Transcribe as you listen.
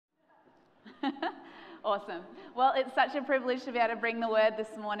Awesome. Well, it's such a privilege to be able to bring the word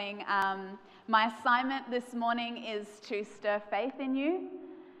this morning. My assignment this morning is to stir faith in you,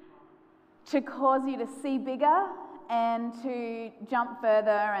 to cause you to see bigger and to jump further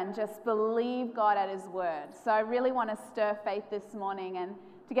and just believe God at His word. So I really want to stir faith this morning. And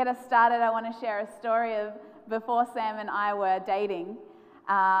to get us started, I want to share a story of before Sam and I were dating.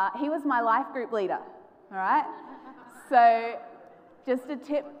 He was my life group leader, all right? So just a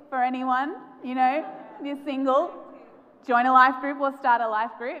tip for anyone, if you're single, join a life group or start a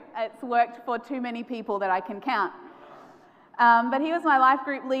life group. It's worked for too many people that I can count. But he was my life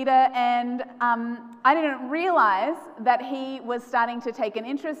group leader, and I didn't realize that he was starting to take an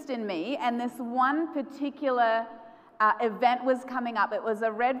interest in me, and this one particular event was coming up. It was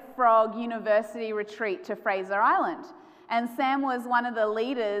a Red Frog University retreat to Fraser Island, and Sam was one of the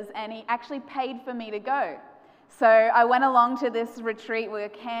leaders, and he actually paid for me to go. So I went along to this retreat. We were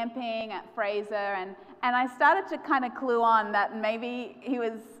camping at Fraser, and I started to kind of clue on that maybe he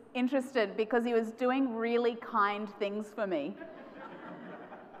was interested because he was doing really kind things for me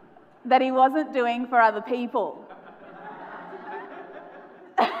that he wasn't doing for other people.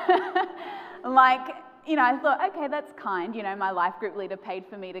 I thought, okay, that's kind. My life group leader paid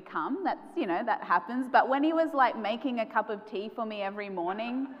for me to come. That's, that happens. But when he was making a cup of tea for me every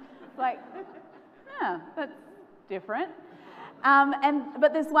morning, that's different.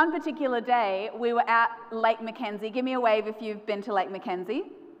 But this one particular day, we were at Lake Mackenzie. Give me a wave if you've been to Lake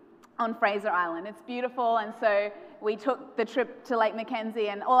Mackenzie on Fraser Island. It's beautiful, and so we took the trip to Lake Mackenzie,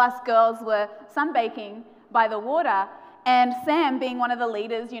 and all us girls were sunbaking by the water, and Sam, being one of the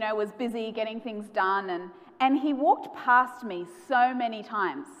leaders, was busy getting things done, and he walked past me so many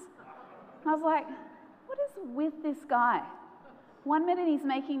times. And I was like, what is with this guy? One minute he's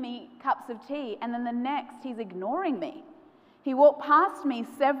making me cups of tea, and then the next he's ignoring me. He walked past me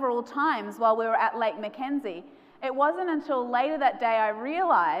several times while we were at Lake Mackenzie. It wasn't until later that day I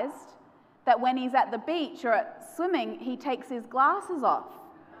realized that when he's at the beach or at swimming, he takes his glasses off.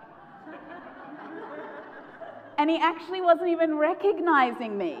 And he actually wasn't even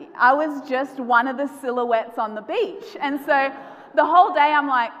recognizing me. I was just one of the silhouettes on the beach. And so the whole day I'm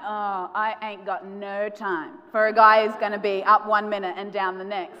like, oh, I ain't got no time for a guy who's going to be up 1 minute and down the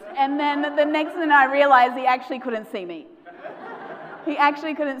next. And then the next minute I realized he actually couldn't see me. He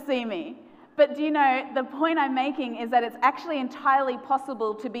actually couldn't see me. But do you know, the point I'm making is that it's actually entirely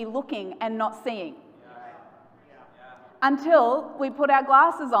possible to be looking and not seeing. Until we put our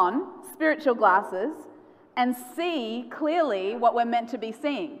glasses on, spiritual glasses, and see clearly what we're meant to be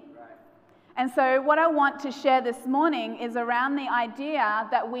seeing. And so what I want to share this morning is around the idea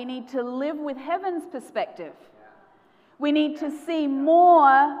that we need to live with heaven's perspective. We need to see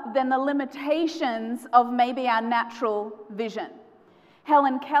more than the limitations of maybe our natural vision.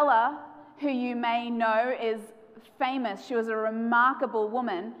 Helen Keller, who you may know, is famous. She was a remarkable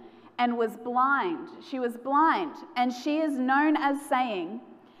woman and was blind. She was blind, and she is known as saying,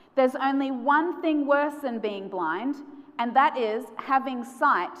 there's only one thing worse than being blind, and that is having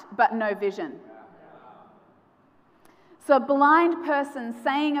sight but no vision. So a blind person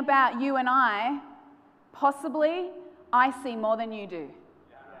saying about you and I, possibly, I see more than you do.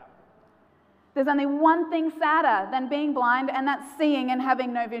 There's only one thing sadder than being blind, and that's seeing and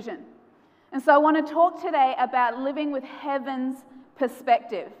having no vision. And so I want to talk today about living with heaven's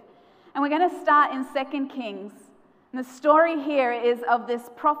perspective. And we're going to start in 2 Kings. And the story here is of this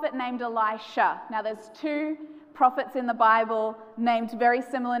prophet named Elisha. Now there's two prophets in the Bible named very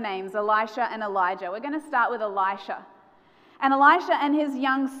similar names, Elisha and Elijah. We're going to start with Elisha. And Elisha and his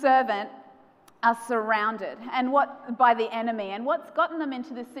young servant are surrounded by the enemy. And what's gotten them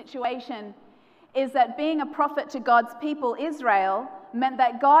into this situation is that being a prophet to God's people, Israel, meant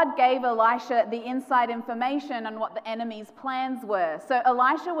that God gave Elisha the inside information on what the enemy's plans were. So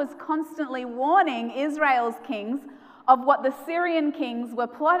Elisha was constantly warning Israel's kings of what the Syrian kings were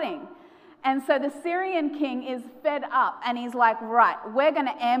plotting. And so the Syrian king is fed up, and he's like, right, we're going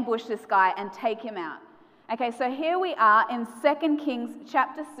to ambush this guy and take him out. Okay, so here we are in 2 Kings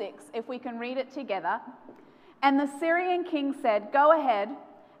chapter 6, if we can read it together. And the Syrian king said, go ahead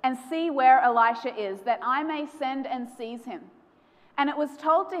and see where Elisha is, that I may send and seize him. And it was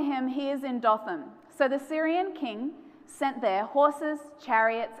told to him, he is in Dothan. So the Syrian king sent there horses,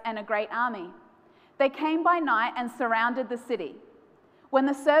 chariots, and a great army. They came by night and surrounded the city. When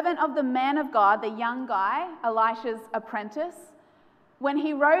the servant of the man of God, the young guy, Elisha's apprentice, when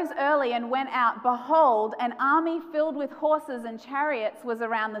he rose early and went out, behold, an army filled with horses and chariots was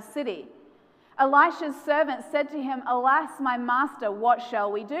around the city. Elisha's servant said to him, alas, my master, what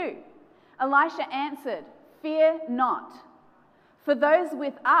shall we do? Elisha answered, fear not, for those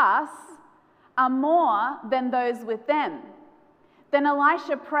with us are more than those with them. Then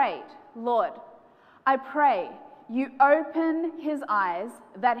Elisha prayed, Lord, I pray you open his eyes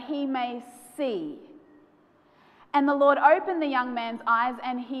that he may see. And the Lord opened the young man's eyes,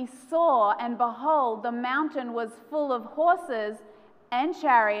 and he saw, and behold, the mountain was full of horses and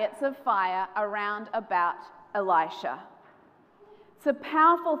chariots of fire around about Elisha. It's a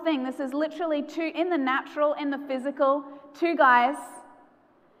powerful thing. This is literally two, in the natural, in the physical, two guys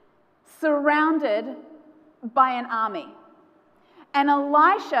surrounded by an army. And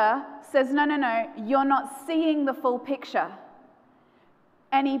Elisha says, no, you're not seeing the full picture.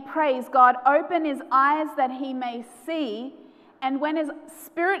 And he prays, God, open his eyes that he may see. And when his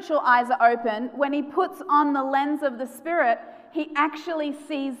spiritual eyes are open, when he puts on the lens of the Spirit, he actually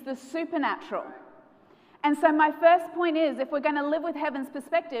sees the supernatural. And so my first point is, if we're going to live with heaven's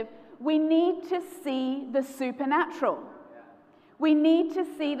perspective, we need to see the supernatural. We need to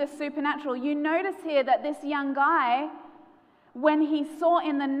see the supernatural. You notice here that this young guy, when he saw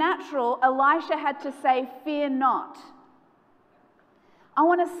in the natural, Elisha had to say, fear not. I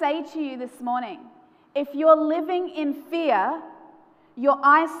want to say to you this morning, if you're living in fear, your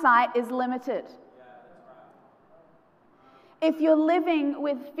eyesight is limited. If you're living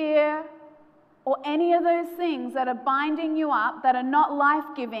with fear or any of those things that are binding you up, that are not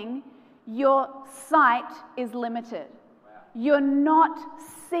life-giving, your sight is limited. You're not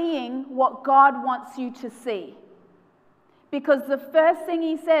seeing what God wants you to see. Because the first thing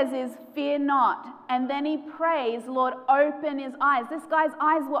he says is, fear not. And then he prays, Lord, open his eyes. This guy's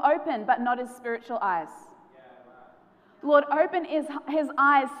eyes were open, but not his spiritual eyes. Lord, open his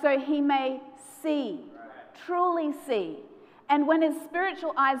eyes so he may see, truly see. And when his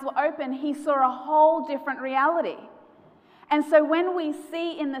spiritual eyes were open, he saw a whole different reality. And so when we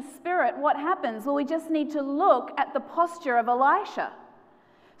see in the Spirit, what happens? Well, we just need to look at the posture of Elisha.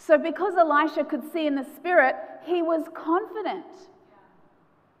 So because Elisha could see in the Spirit, he was confident.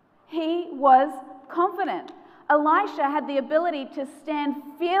 He was confident. Elisha had the ability to stand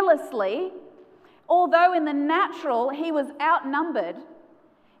fearlessly, although in the natural he was outnumbered.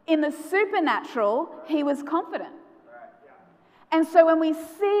 In the supernatural, he was confident. And so when we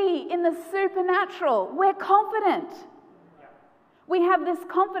see in the supernatural, we're confident. We have this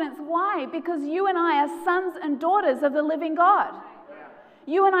confidence. Why? Because you and I are sons and daughters of the living God.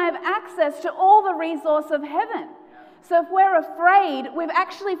 You and I have access to all the resource of heaven. So if we're afraid, we've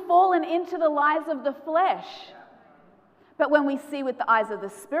actually fallen into the lies of the flesh. But when we see with the eyes of the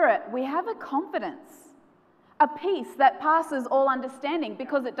Spirit, we have a confidence, a peace that passes all understanding,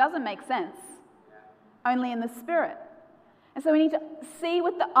 because it doesn't make sense, only in the Spirit. And so we need to see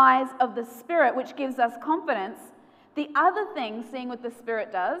with the eyes of the Spirit, which gives us confidence. The other thing seeing with the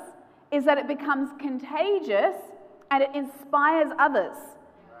Spirit does is that it becomes contagious and it inspires others.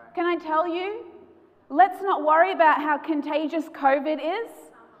 Can I tell you? Let's not worry about how contagious COVID is.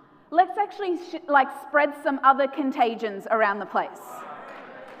 Let's actually spread some other contagions around the place.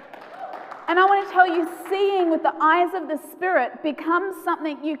 And I want to tell you, seeing with the eyes of the Spirit becomes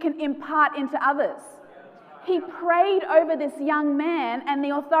something you can impart into others. He prayed over this young man, and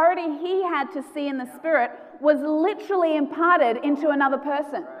the authority he had to see in the Spirit was literally imparted into another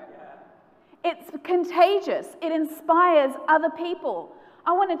person. It's contagious. It inspires other people.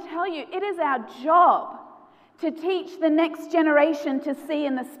 I want to tell you, it is our job to teach the next generation to see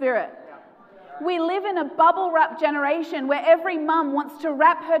in the Spirit. We live in a bubble wrap generation where every mum wants to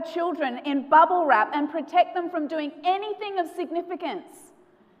wrap her children in bubble wrap and protect them from doing anything of significance.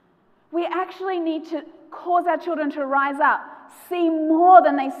 We actually need to cause our children to rise up, see more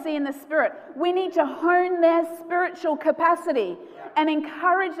than they see in the Spirit. We need to hone their spiritual capacity and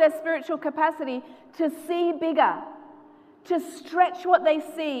encourage their spiritual capacity to see bigger, to stretch what they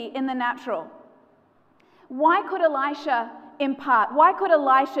see in the natural. Why could Elisha impart? Why could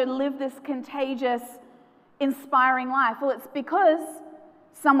Elisha live this contagious, inspiring life? Well, it's because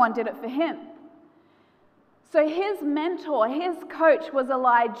someone did it for him. So his mentor, his coach was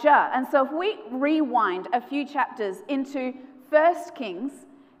Elijah. And so if we rewind a few chapters into 1 Kings,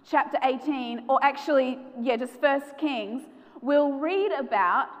 chapter 18, or actually, just 1 Kings, we'll read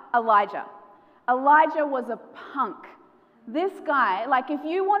about Elijah. Elijah was a punk. This guy, if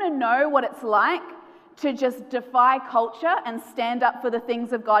you want to know what it's like to just defy culture and stand up for the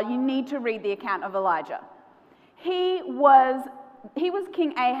things of God, you need to read the account of Elijah. He was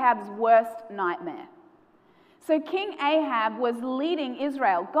King Ahab's worst nightmare. So King Ahab was leading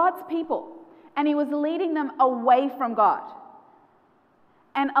Israel, God's people, and he was leading them away from God.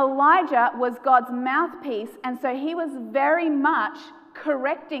 And Elijah was God's mouthpiece, and so he was very much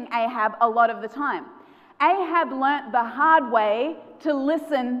correcting Ahab a lot of the time. Ahab learnt the hard way to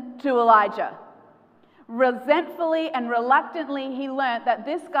listen to Elijah. Resentfully and reluctantly, he learnt that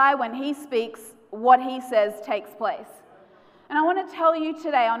this guy, when he speaks, what he says takes place. And I want to tell you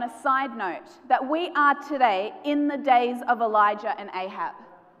today, on a side note, that we are today in the days of Elijah and Ahab.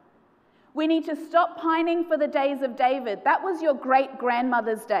 We need to stop pining for the days of David. That was your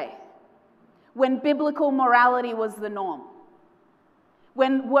great-grandmother's day, when biblical morality was the norm,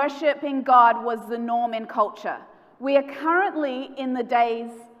 when worshipping God was the norm in culture. We are currently in the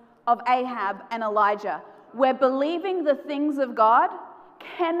days of Ahab and Elijah, where believing the things of God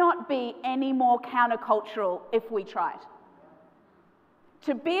cannot be any more countercultural if we tried.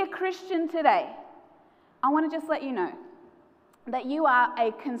 To be a Christian today, I want to just let you know that you are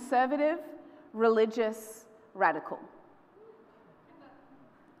a conservative, religious radical.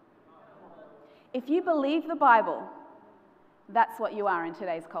 If you believe the Bible, that's what you are in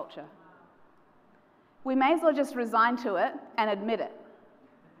today's culture. We may as well just resign to it and admit it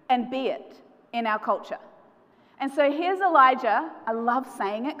and be it in our culture. And so here's Elijah. I love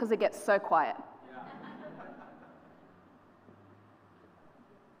saying it because it gets so quiet.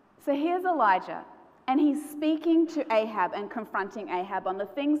 So here's Elijah, and he's speaking to Ahab and confronting Ahab on the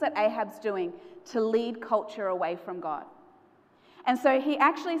things that Ahab's doing to lead culture away from God. And so he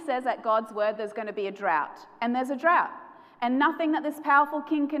actually says at God's word there's going to be a drought, and there's a drought. And nothing that this powerful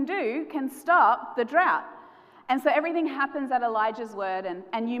king can do can stop the drought. And so everything happens at Elijah's word,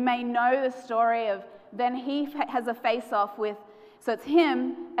 and you may know the story of then he has a face-off with, so it's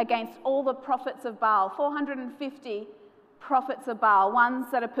him against all the prophets of Baal, 450 prophets of Baal, ones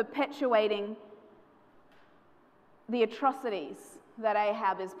that are perpetuating the atrocities that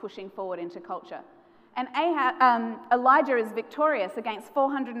Ahab is pushing forward into culture. And Elijah is victorious against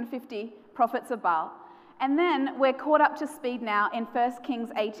 450 prophets of Baal. And then we're caught up to speed now in 1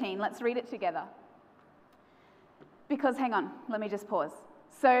 Kings 18. Let's read it together. Because, hang on, let me just pause.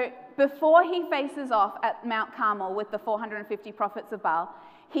 So before he faces off at Mount Carmel with the 450 prophets of Baal,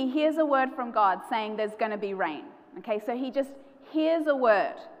 he hears a word from God saying there's going to be rain. Okay, so he just hears a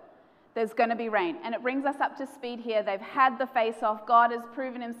word. There's going to be rain. And it brings us up to speed here. They've had the face-off. God has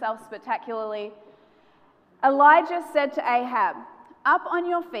proven himself spectacularly. Elijah said to Ahab, "Up on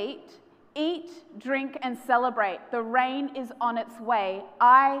your feet, eat, drink, and celebrate. The rain is on its way.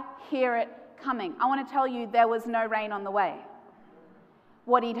 I hear it coming." I want to tell you, there was no rain on the way.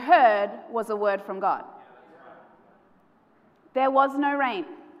 What he'd heard was a word from God. There was no rain.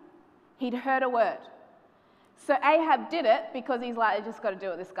 He'd heard a word. So Ahab did it because he's like, I just got to do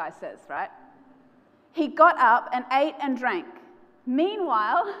what this guy says, right? He got up and ate and drank.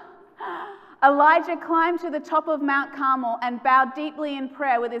 Meanwhile, Elijah climbed to the top of Mount Carmel and bowed deeply in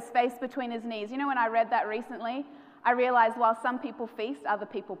prayer with his face between his knees. You know, when I read that recently, I realized while some people feast, other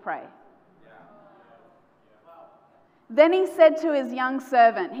people pray. Then he said to his young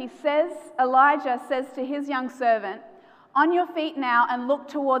servant, Elijah says to his young servant, "On your feet now and look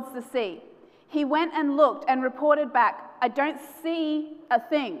towards the sea." He went and looked and reported back, "I don't see a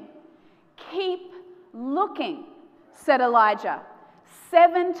thing." "Keep looking," said Elijah,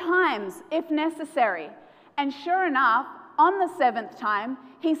 7 times if necessary. And sure enough, on the 7th time,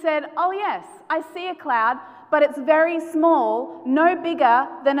 he said, "Oh yes, I see a cloud, but it's very small, no bigger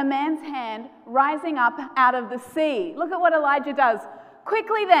than a man's hand, rising up out of the sea." Look at what Elijah does.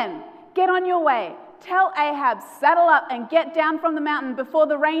 "Quickly then, get on your way. Tell Ahab, saddle up and get down from the mountain before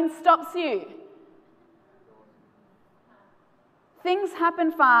the rain stops you." Things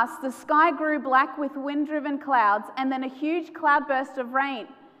happened fast. The sky grew black with wind-driven clouds, and then a huge cloudburst of rain,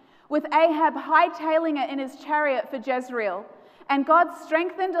 with Ahab hightailing it in his chariot for Jezreel. And God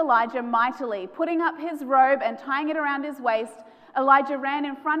strengthened Elijah mightily. Putting up his robe and tying it around his waist, Elijah ran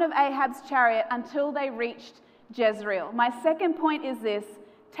in front of Ahab's chariot until they reached Jezreel. My second point is this: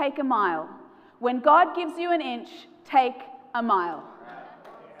 take a mile. When God gives you an inch, take a mile.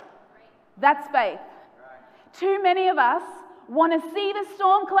 That's faith. Too many of us want to see the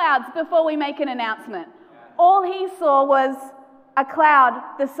storm clouds before we make an announcement. All he saw was a cloud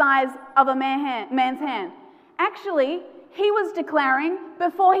the size of a man's hand. Actually, he was declaring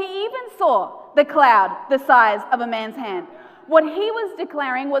before he even saw the cloud the size of a man's hand. What he was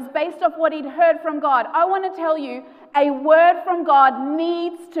declaring was based off what he'd heard from God. I want to tell you, a word from God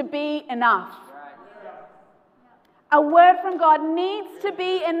needs to be enough. A word from God needs to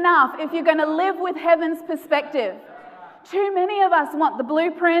be enough if you're going to live with heaven's perspective. Too many of us want the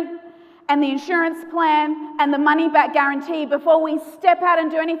blueprint and the insurance plan and the money-back guarantee before we step out and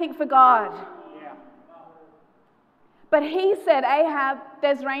do anything for God. But he said, "Ahab,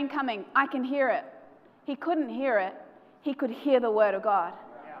 there's rain coming. I can hear it." He couldn't hear it. He could hear the word of God.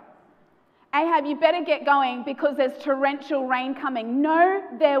 "Ahab, you better get going because there's torrential rain coming." No,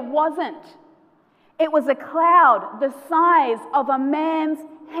 there wasn't. It was a cloud the size of a man's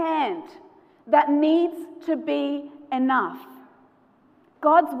hand that needs to be enough.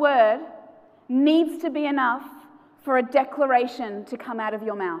 God's word needs to be enough for a declaration to come out of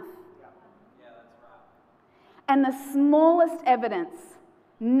your mouth. Yeah, that's right. And the smallest evidence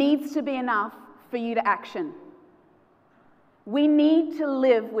needs to be enough for you to action. We need to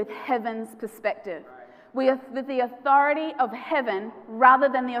live with heaven's perspective, with the authority of heaven rather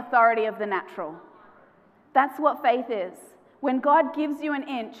than the authority of the natural. That's what faith is. When God gives you an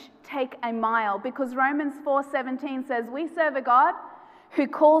inch, take a mile, because Romans 4:17 says we serve a God who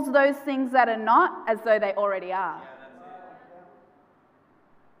calls those things that are not as though they already are. Yeah, that's it.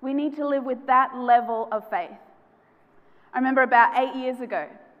 We need to live with that level of faith. I remember about 8 years ago,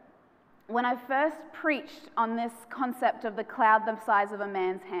 when I first preached on this concept of the cloud the size of a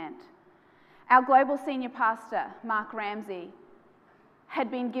man's hand, our global senior pastor, Mark Ramsey, had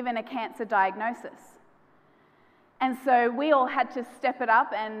been given a cancer diagnosis. And so we all had to step it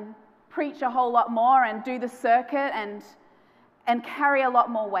up and preach a whole lot more and do the circuit and carry a lot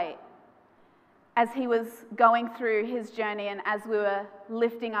more weight as he was going through his journey and as we were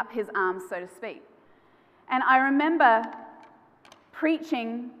lifting up his arms, so to speak. And I remember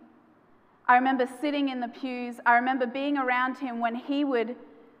preaching, I remember sitting in the pews, I remember being around him when he would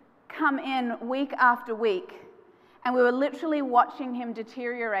come in week after week, and we were literally watching him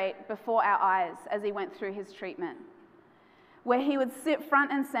deteriorate before our eyes as he went through his treatment, where he would sit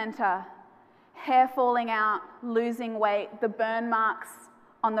front and center, hair falling out, losing weight, the burn marks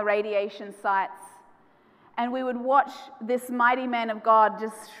on the radiation sites, and we would watch this mighty man of God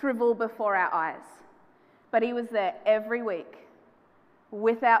just shrivel before our eyes. But he was there every week,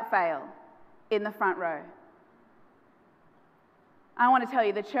 without fail, in the front row. I want to tell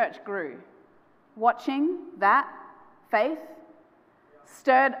you, the church grew. Watching that faith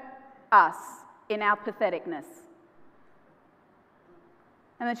stirred us in our patheticness.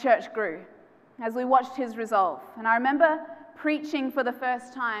 And the church grew as we watched his resolve. And I remember preaching for the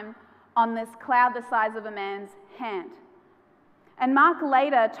first time on this cloud the size of a man's hand. And Mark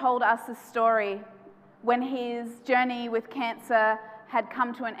later told us a story when his journey with cancer had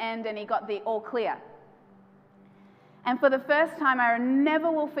come to an end and he got the all clear. And for the first time, I never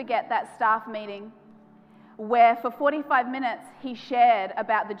will forget that staff meeting where for 45 minutes he shared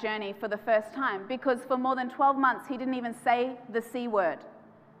about the journey for the first time, because for more than 12 months he didn't even say the C word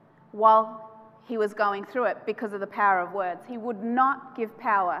while he was going through it because of the power of words. He would not give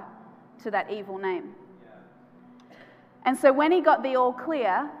power to that evil name. Yeah. And so when he got the all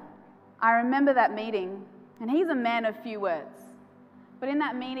clear, I remember that meeting, and he's a man of few words. But in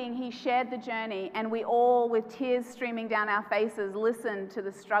that meeting, he shared the journey, and we all, with tears streaming down our faces, listened to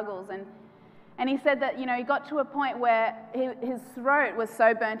the struggles. And he said that, he got to a point where his throat was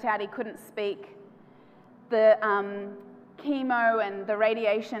so burnt out he couldn't speak. The chemo and the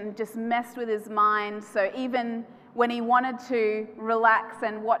radiation just messed with his mind, so even when he wanted to relax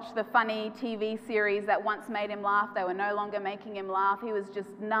and watch the funny TV series that once made him laugh, they were no longer making him laugh. He was just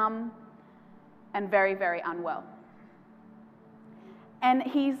numb and very, very unwell. And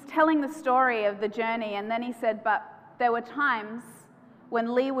he's telling the story of the journey, and then he said, but there were times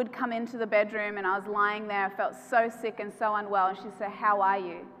when Lee would come into the bedroom and I was lying there, I felt so sick and so unwell, and she'd say, how are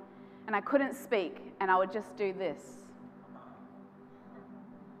you? And I couldn't speak, and I would just do this.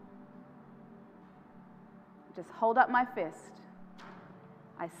 Just hold up my fist.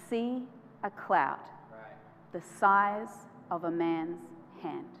 I see a cloud the size of a man's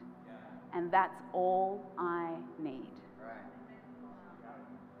hand. And that's all I need.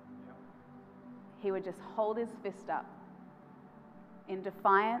 He would just hold his fist up in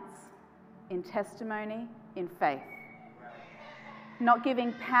defiance, in testimony, in faith. Not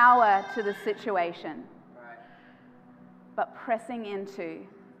giving power to the situation, but pressing into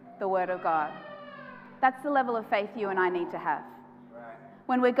the Word of God. That's the level of faith you and I need to have.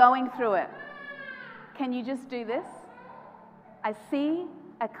 When we're going through it, can you just do this? I see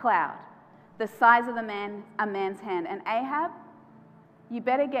a cloud the size of a man's hand. And Ahab, you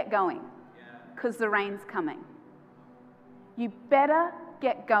better get going, because the rain's coming. You better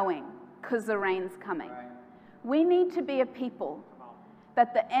get going, because the rain's coming. We need to be a people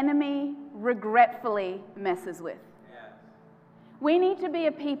that the enemy regretfully messes with. We need to be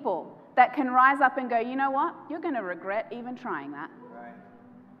a people that can rise up and go, you know what? You're going to regret even trying that.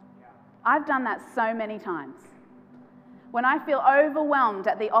 I've done that so many times. When I feel overwhelmed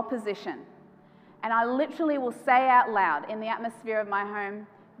at the opposition, and I literally will say out loud in the atmosphere of my home,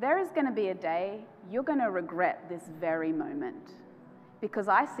 there is going to be a day you're going to regret this very moment, because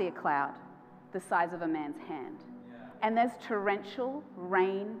I see a cloud the size of a man's hand. And there's torrential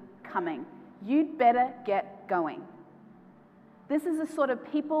rain coming. you'd better get going. This is the sort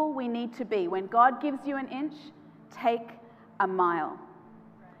of people we need to be. When God gives you an inch, take a mile.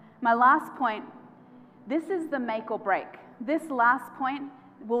 My last point, this is the make or break. This last point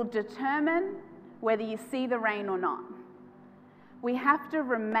will determine whether you see the rain or not. We have to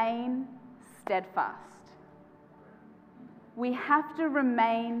remain steadfast. We have to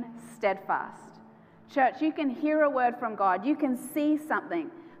remain steadfast. Church, you can hear a word from God, you can see something,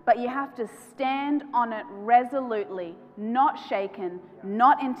 but you have to stand on it resolutely, not shaken,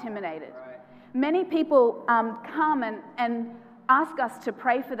 not intimidated. Many people come and ask us to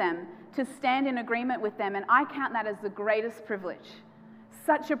pray for them, to stand in agreement with them, and I count that as the greatest privilege.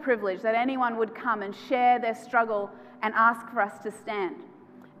 Such a privilege that anyone would come and share their struggle and ask for us to stand.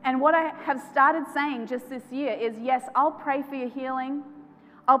 And what I have started saying just this year is, yes, I'll pray for your healing,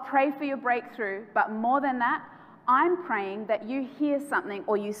 I'll pray for your breakthrough, but more than that, I'm praying that you hear something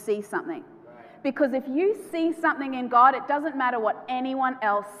or you see something. Because if you see something in God, it doesn't matter what anyone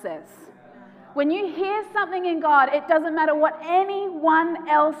else says. When you hear something in God, it doesn't matter what anyone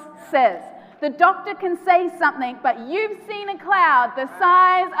else says. The doctor can say something, but you've seen a cloud the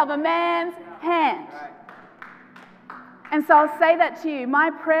size of a man's hand. And so I'll say that to you. My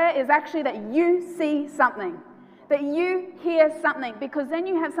prayer is actually that you see something, that you hear something, because then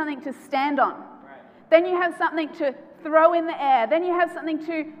you have something to stand on. Then you have something to throw in the air. Then you have something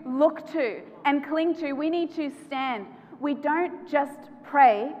to look to and cling to. We need to stand. We don't just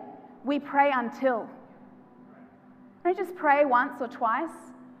pray, we pray until. We don't just pray once or twice.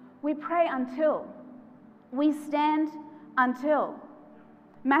 We pray until. We stand until.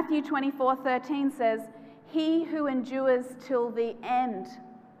 Matthew 24:13 says, "He who endures till the end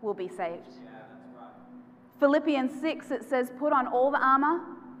will be saved." Yeah, that's right. Philippians 6, it says, "Put on all the armor,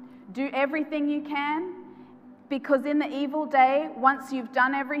 do everything you can, because in the evil day, once you've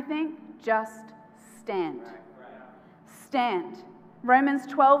done everything, just stand." Stand. Romans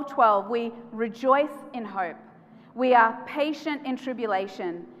 12:12, we rejoice in hope. We are patient in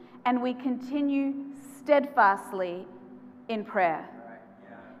tribulation, and we continue steadfastly in prayer.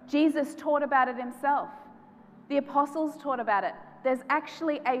 Jesus taught about it himself. The apostles taught about it. There's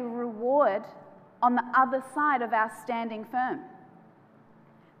actually a reward on the other side of our standing firm.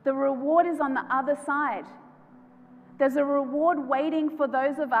 The reward is on the other side. There's a reward waiting for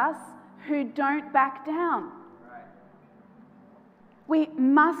those of us who don't back down. We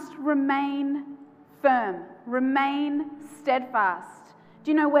must remain firm, remain steadfast.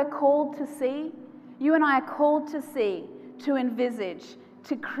 Do you know we're called to see? You and I are called to see, to envisage,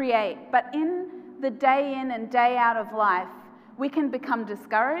 to create. But in the day in and day out of life, we can become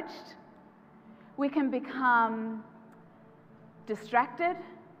discouraged. We can become distracted.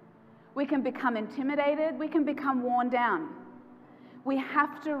 We can become intimidated. We can become worn down. We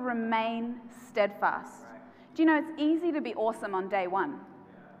have to remain steadfast. Do you know it's easy to be awesome on day one?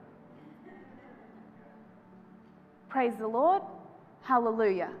 Praise the Lord.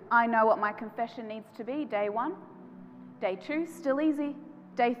 Hallelujah. I know what my confession needs to be. Day 1. Day 2, still easy.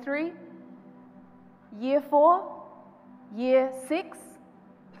 Day 3. Year 4. Year 6.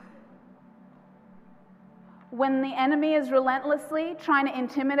 When the enemy is relentlessly trying to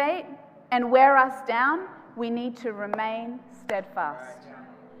intimidate and wear us down, we need to remain steadfast.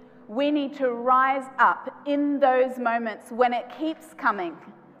 We need to rise up in those moments when it keeps coming,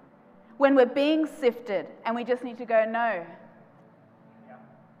 when we're being sifted, and we just need to go, no.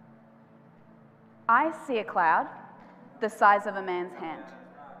 I see a cloud the size of a man's hand.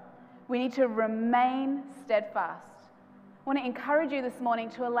 We need to remain steadfast. I want to encourage you this morning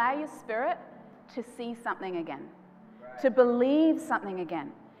to allow your spirit to see something again, to believe something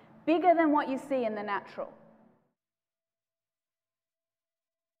again, bigger than what you see in the natural.